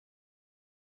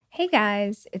Hey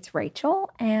guys, it's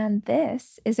Rachel, and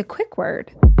this is a quick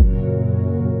word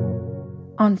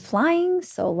on flying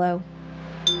solo.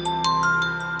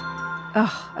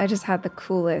 Oh, I just had the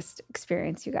coolest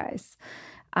experience, you guys.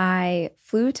 I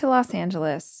flew to Los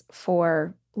Angeles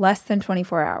for less than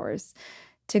 24 hours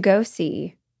to go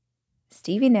see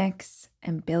Stevie Nicks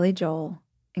and Billy Joel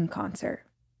in concert.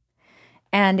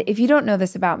 And if you don't know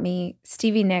this about me,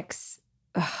 Stevie Nicks,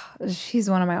 she's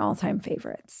one of my all-time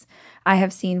favorites. I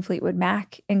have seen Fleetwood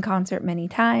Mac in concert many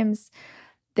times.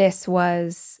 This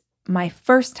was my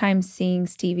first time seeing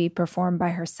Stevie perform by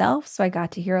herself, so I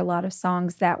got to hear a lot of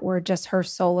songs that were just her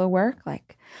solo work,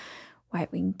 like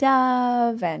White Winged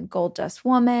Dove and Gold Dust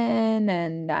Woman,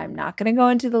 and I'm not going to go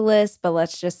into the list, but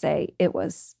let's just say it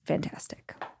was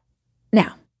fantastic.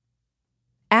 Now,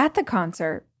 at the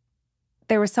concert,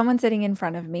 there was someone sitting in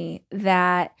front of me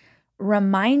that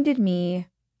reminded me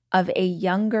of a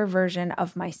younger version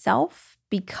of myself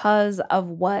because of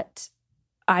what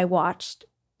I watched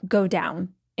go down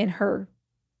in her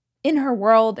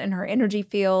world, in her energy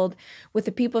field, with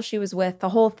the people she was with, the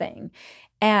whole thing.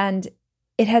 And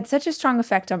it had such a strong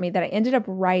effect on me that I ended up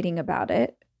writing about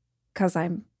it because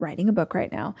I'm writing a book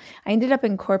right now. I ended up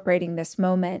incorporating this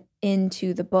moment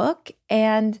into the book,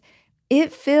 and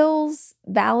it feels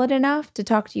valid enough to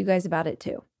talk to you guys about it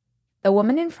too. The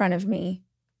woman in front of me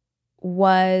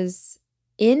was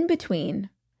in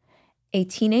between a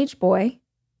teenage boy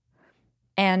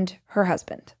and her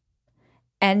husband.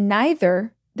 And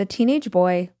neither the teenage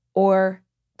boy or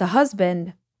the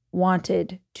husband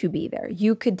wanted to be there.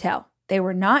 You could tell. They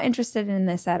were not interested in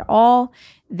this at all.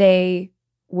 They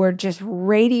were just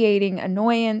radiating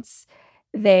annoyance.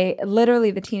 The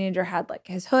teenager had like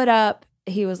his hood up.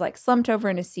 He was like slumped over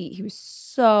in a seat. He was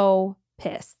so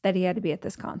pissed that he had to be at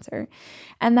this concert.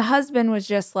 And the husband was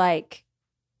just like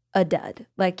a dud.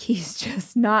 Like he's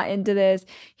just not into this.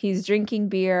 He's drinking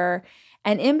beer.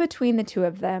 And in between the two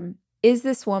of them is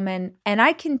this woman. And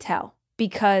I can tell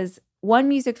because one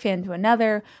music fan to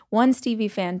another, one Stevie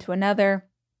fan to another,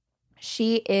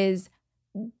 she is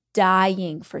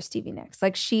dying for Stevie Nicks.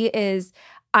 Like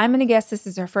I'm going to guess this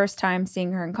is her first time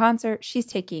seeing her in concert. She's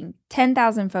taking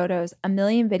 10,000 photos, a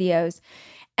million videos.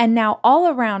 And now all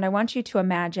around, I want you to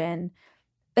imagine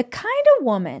the kind of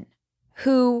woman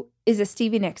who is a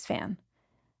Stevie Nicks fan.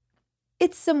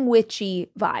 It's some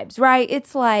witchy vibes, right?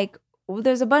 It's like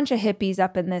there's a bunch of hippies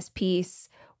up in this piece.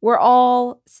 We're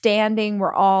all standing.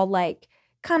 We're all like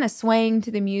kind of swaying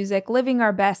to the music, living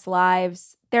our best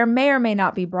lives. There may or may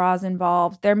not be bras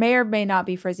involved. There may or may not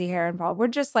be frizzy hair involved. We're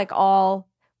just like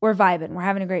we're vibing. We're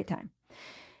having a great time.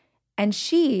 And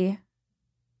she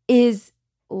is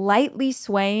lightly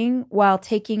swaying while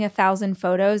taking 1,000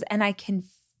 photos, and I can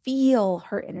feel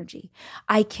her energy.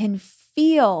 I can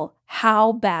feel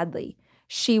how badly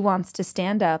she wants to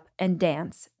stand up and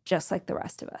dance just like the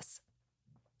rest of us.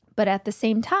 But at the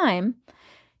same time,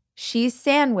 she's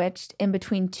sandwiched in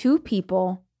between two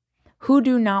people who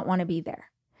do not want to be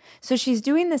there. So she's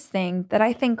doing this thing that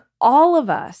I think all of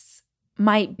us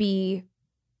might be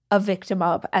a victim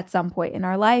of at some point in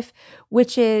our life,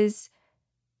 which is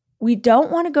we don't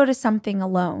want to go to something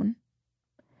alone.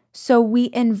 So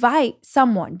we invite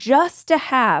someone just to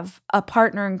have a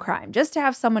partner in crime, just to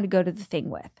have someone to go to the thing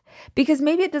with. Because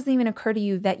maybe it doesn't even occur to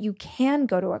you that you can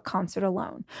go to a concert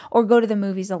alone, or go to the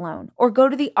movies alone, or go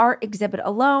to the art exhibit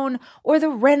alone, or the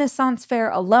Renaissance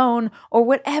fair alone, or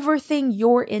whatever thing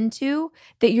you're into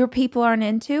that your people aren't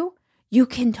into. You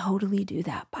can totally do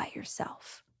that by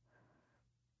yourself.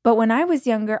 But when I was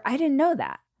younger, I didn't know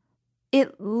that.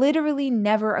 It literally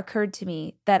never occurred to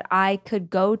me that I could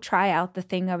go try out the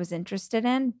thing I was interested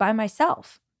in by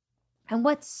myself. And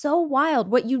what's so wild,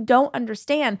 what you don't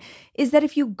understand, is that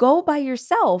if you go by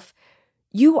yourself,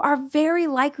 you are very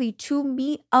likely to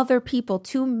meet other people,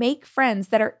 to make friends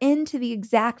that are into the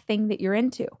exact thing that you're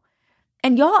into.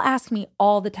 And y'all ask me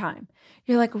all the time,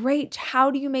 you're like, Rach, how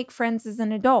do you make friends as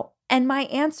an adult? And my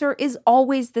answer is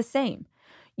always the same.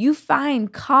 You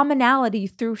find commonality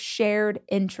through shared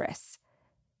interests.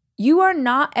 You are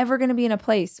not ever going to be in a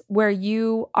place where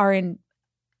you are in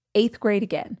 8th grade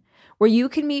again, where you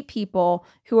can meet people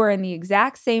who are in the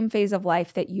exact same phase of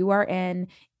life that you are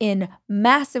in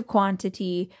massive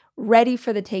quantity, ready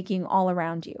for the taking all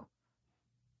around you.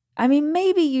 I mean,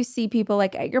 maybe you see people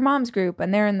like at your mom's group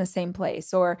and they're in the same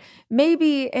place, or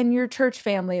maybe in your church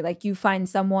family, like you find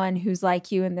someone who's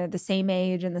like you and they're the same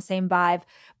age and the same vibe.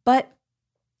 But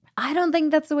I don't think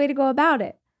that's the way to go about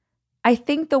it. I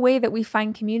think the way that we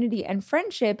find community and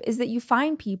friendship is that you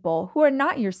find people who are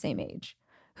not your same age,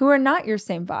 who are not your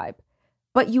same vibe,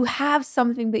 but you have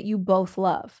something that you both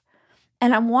love.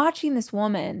 And I'm watching this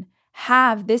woman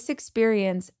have this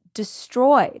experience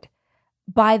destroyed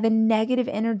by the negative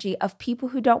energy of people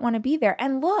who don't want to be there.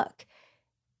 And look,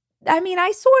 I mean,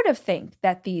 I sort of think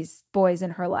that these boys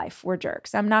in her life were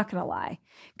jerks. I'm not going to lie.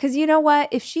 Because you know what?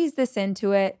 If she's this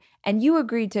into it and you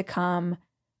agreed to come,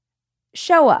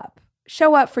 show up.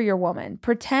 Show up for your woman.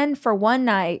 Pretend for one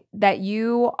night that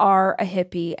you are a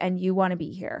hippie and you want to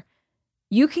be here.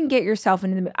 You can get yourself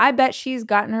into the mood. I bet she's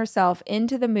gotten herself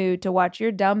into the mood to watch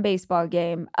your dumb baseball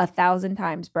game 1,000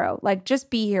 times, bro. Like, just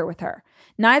be here with her.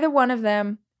 Neither one of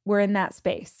them were in that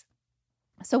space.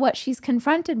 So what she's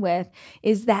confronted with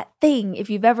is that thing, if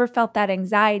you've ever felt that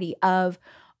anxiety of,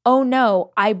 oh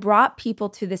no, I brought people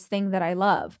to this thing that I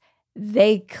love.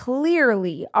 They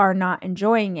clearly are not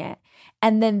enjoying it.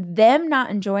 And then them not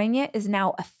enjoying it is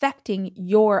now affecting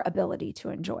your ability to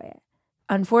enjoy it.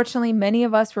 Unfortunately, many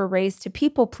of us were raised to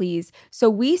people please, so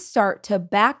we start to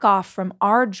back off from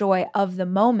our joy of the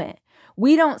moment.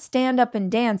 We don't stand up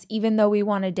and dance even though we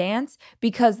want to dance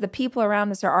because the people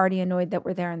around us are already annoyed that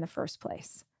we're there in the first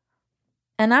place.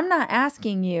 And I'm not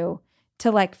asking you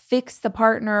to like fix the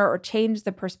partner or change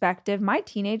the perspective. My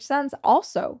teenage sons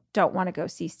also don't want to go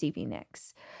see Stevie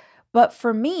Nicks. But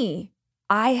for me,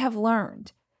 I have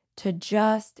learned to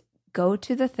just go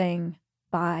to the thing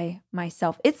by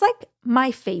myself. It's like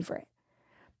my favorite.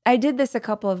 I did this a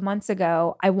couple of months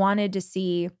ago. I wanted to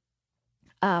see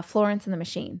Florence and the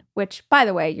Machine, which, by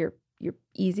the way, you're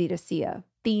easy to see a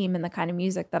theme in the kind of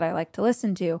music that I like to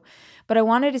listen to. But I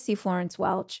wanted to see Florence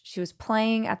Welch. She was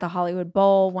playing at the Hollywood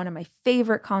Bowl, one of my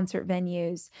favorite concert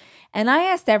venues. And I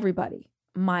asked everybody,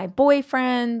 my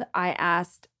boyfriend, I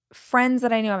asked friends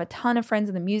that I knew. I have a ton of friends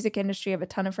in the music industry. I have a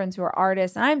ton of friends who are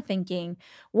artists. And I'm thinking,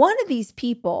 one of these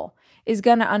people is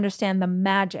going to understand the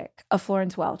magic of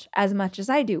Florence Welch as much as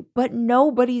I do, but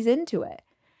nobody's into it.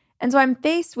 And so I'm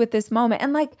faced with this moment.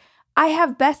 And like, I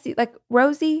have bestie, like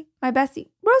Rosie, my bestie.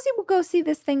 Rosie will go see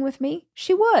this thing with me.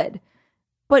 She would,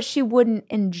 but she wouldn't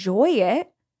enjoy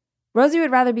it. Rosie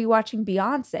would rather be watching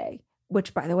Beyonce,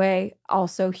 which, by the way,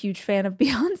 also huge fan of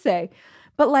Beyonce.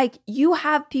 But like, you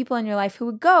have people in your life who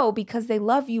would go because they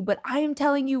love you. But I am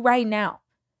telling you right now,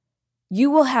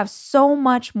 you will have so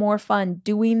much more fun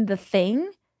doing the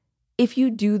thing if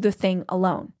you do the thing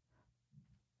alone.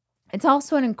 It's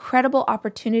also an incredible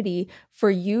opportunity for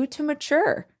you to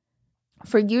mature,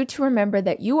 for you to remember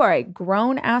that you are a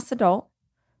grown-ass adult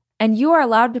and you are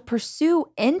allowed to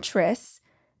pursue interests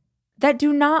that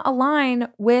do not align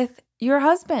with your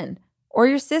husband or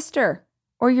your sister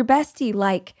or your bestie.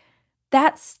 Like,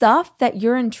 that stuff that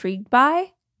you're intrigued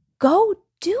by, go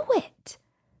do it.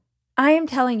 I am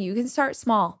telling you, you can start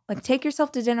small. Like, take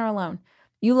yourself to dinner alone.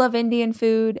 You love Indian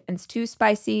food and it's too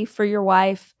spicy for your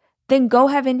wife, then go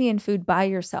have Indian food by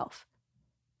yourself.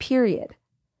 Period.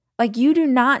 Like, you do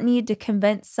not need to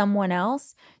convince someone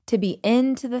else to be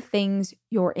into the things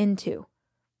you're into.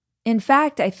 In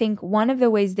fact, I think one of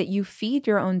the ways that you feed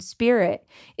your own spirit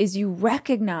is you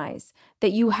recognize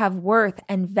that you have worth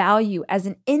and value as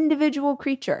an individual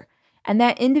creature. And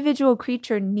that individual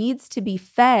creature needs to be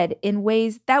fed in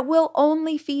ways that will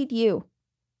only feed you.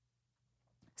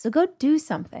 So go do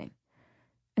something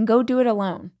and go do it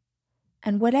alone.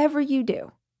 And whatever you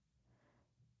do,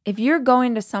 if you're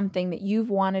going to something that you've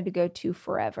wanted to go to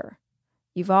forever,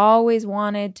 you've always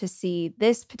wanted to see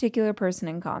this particular person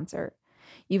in concert,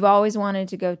 you've always wanted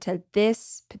to go to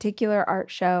this particular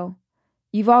art show,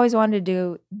 you've always wanted to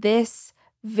do this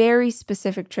very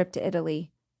specific trip to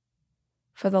Italy,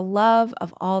 for the love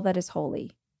of all that is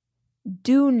holy,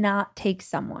 do not take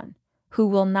someone who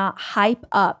will not hype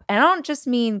up. And I don't just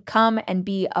mean come and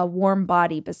be a warm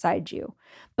body beside you,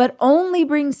 but only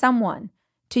bring someone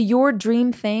to your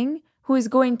dream thing who is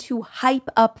going to hype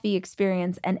up the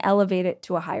experience and elevate it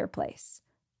to a higher place.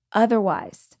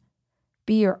 Otherwise,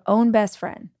 be your own best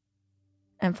friend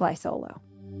and fly solo.